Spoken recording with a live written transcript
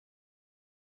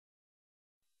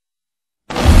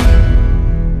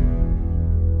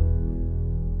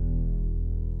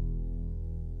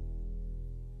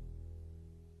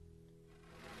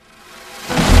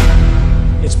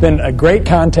been a great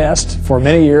contest for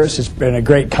many years. It's been a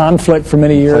great conflict for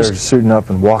many years. Players suiting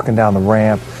up and walking down the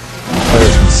ramp.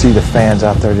 Players can see the fans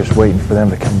out there just waiting for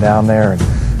them to come down there, and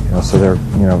so they're,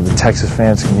 the Texas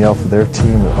fans can yell for their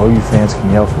team, the OU fans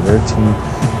can yell for their team.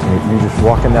 You're just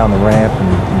walking down the ramp,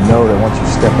 and you know that once you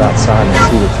step outside and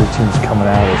see that your team's coming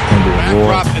out, it's going to be a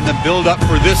roar. Backdrop and the build-up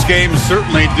for this game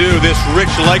certainly do this rich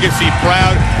legacy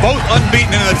proud. Both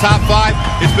unbeaten in the top 5.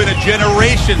 It's been a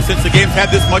generation since the game's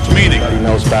had this much meaning. Everybody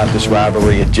knows about this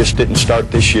rivalry. It just didn't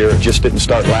start this year. It just didn't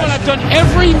start last year. I've done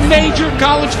every major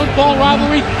college football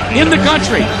rivalry in the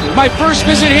country. My first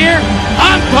visit here,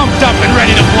 I'm pumped up and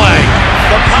ready to play.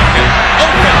 The pocket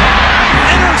open,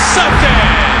 intercepted.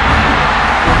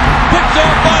 Picked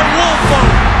off by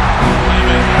Woolfolk.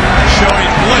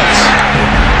 Showing blitz.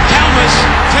 Thomas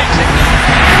takes it.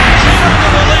 Cheater on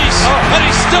the release, but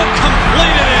he still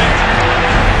completed it.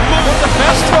 One of the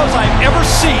best throws I've ever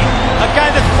seen. A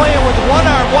guy that's playing with one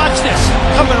arm. Watch this.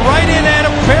 Coming right in at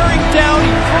him, bearing down.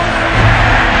 He throws.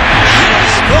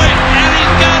 Right, and he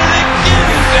got it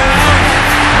again. Down.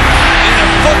 In a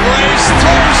foot race.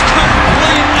 Throws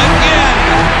complete again.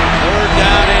 3rd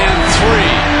down and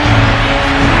 3.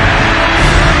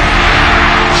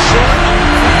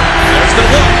 There's the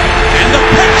look, and the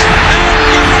pitch, and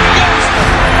here goes.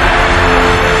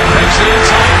 Takes the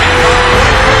inside handoff,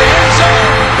 going for the end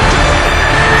zone.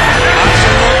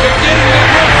 Option look again,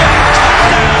 and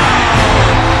touchdown,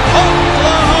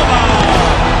 Oklahoma.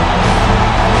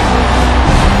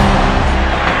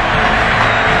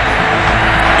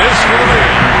 This for the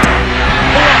lead.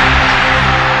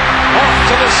 Off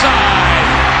to the side,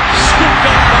 scooped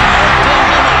up by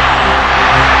Oklahoma.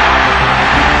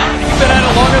 Been at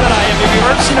it longer than I have. Have you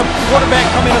ever seen a quarterback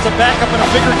come in as a backup in a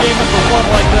bigger game and perform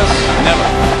like this? Never.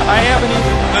 I haven't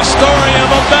either. The story of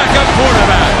a backup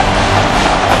quarterback.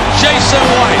 Jason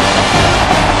White.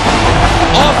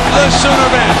 Off the Sooner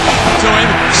bench. To him.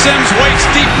 Sims waits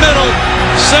deep middle.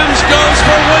 Sims goes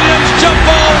for Williams. Jump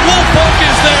ball. Woolfolk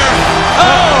is there.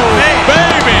 Oh,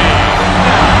 baby.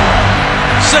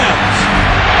 Sims.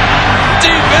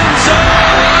 Deep end zone.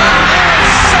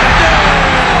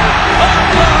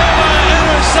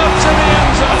 Intercepts in the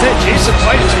end zone. Jason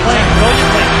White is playing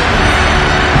brilliantly.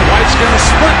 White's going to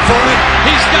sprint for it.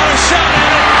 He's got a shot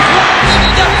at it.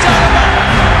 Steps out of it.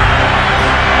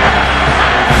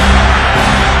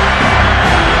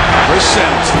 For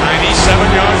Sims,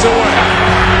 97 yards away.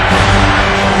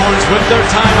 Horns with their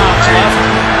timeouts left.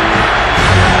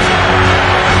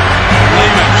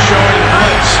 Lehman showing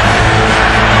blitz.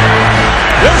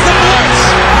 There's the blitz.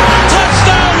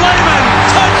 Touchdown, Lehman.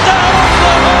 Touchdown,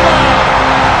 Oklahoma.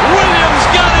 Williams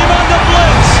got him on the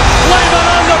blitz. Lehman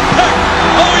on the pick.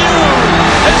 OU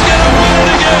is going to win it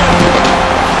again.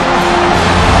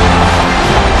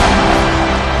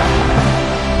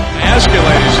 I ask you,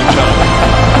 ladies and gentlemen,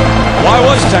 why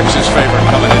was Texas favored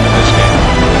coming into this game?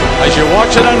 As you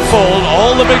watch it unfold,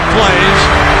 all the big plays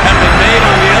have been made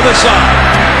on the other side.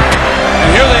 And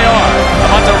here they are,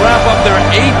 about to wrap up their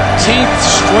 18th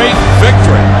straight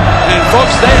victory. And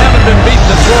folks, they haven't been beaten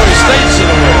the Troy States of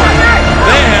the world.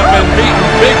 They have been beaten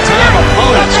big-time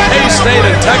opponents, K-State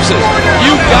and Texas.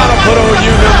 You've got to put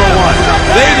OU number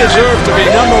 1. They deserve to be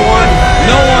number 1.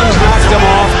 No one's knocked them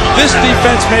off. This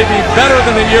defense may be better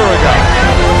than a year ago.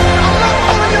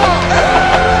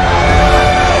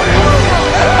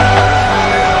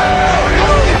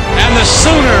 And the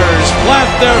Sooners plant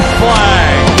their